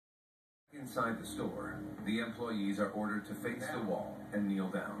inside the store, the employees are ordered to face the wall and kneel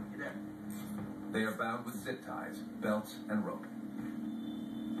down. They are bound with zip ties, belts, and rope.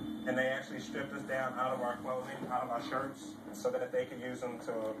 And they actually stripped us down out of our clothing, out of our shirts, so that they could use them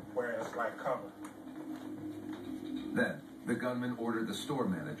to wear as like cover. Then, the gunman ordered the store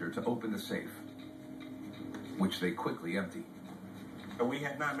manager to open the safe, which they quickly empty. But we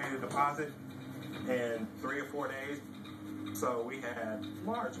had not made a deposit in 3 or 4 days, so we had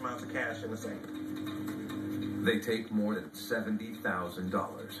large amounts of cash in the safe. They take more than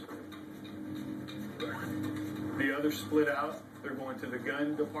 $70,000. The others split out. They're going to the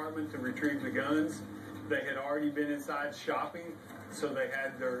gun department to retrieve the guns. They had already been inside shopping, so they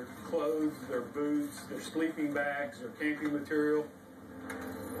had their clothes, their boots, their sleeping bags, their camping material.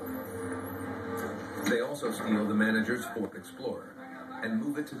 They also steal the manager's Ford Explorer and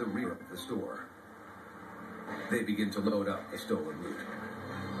move it to the rear of the store. They begin to load up the stolen loot.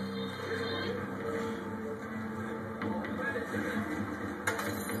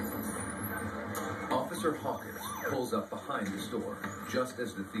 Officer Hawkins pulls up behind the store just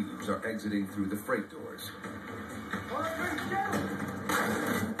as the thieves are exiting through the freight doors.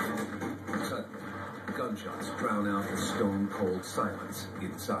 Suddenly, gunshots drown out the stone-cold silence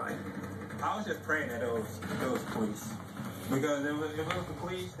inside. I was just praying that it was police. Because if it was the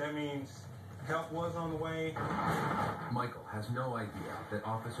police, that means help was on the way. Michael has no idea that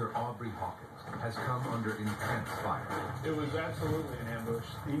Officer Aubrey Hawkins has come under intense fire. It was absolutely an ambush.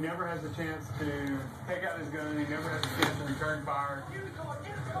 He never has a chance to take out his gun. He never has a chance to return fire.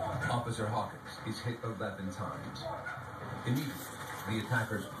 Officer Hawkins is hit 11 times. Immediately, the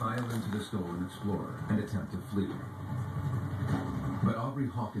attackers pile into the stolen Explorer and attempt to flee. But Aubrey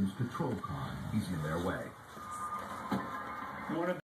Hawkins' patrol car is in their way. One of